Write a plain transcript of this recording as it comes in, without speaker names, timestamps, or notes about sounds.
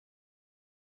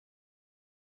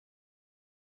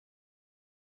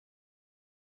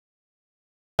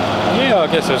I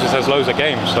guess there's loads of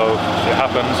games, so it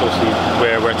happens. Obviously,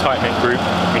 we're a tight-knit group.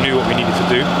 We knew what we needed to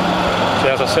do. So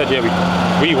as I said, yeah,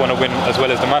 we want to win as well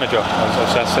as the manager.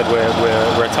 As I said, we're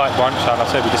a tight bunch, and I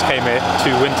said we just came here to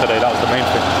win today. That was the main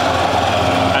thing.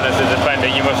 And as a defender,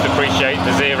 you must appreciate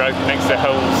the 0 next to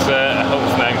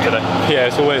Hull's name today. Yeah,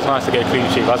 it's always nice to get a clean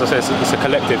sheet. As I said, it's a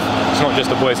collective. It's not just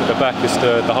the boys at the back, it's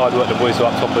the hard work the boys are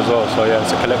up top as well. So yeah,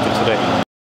 it's a collective today.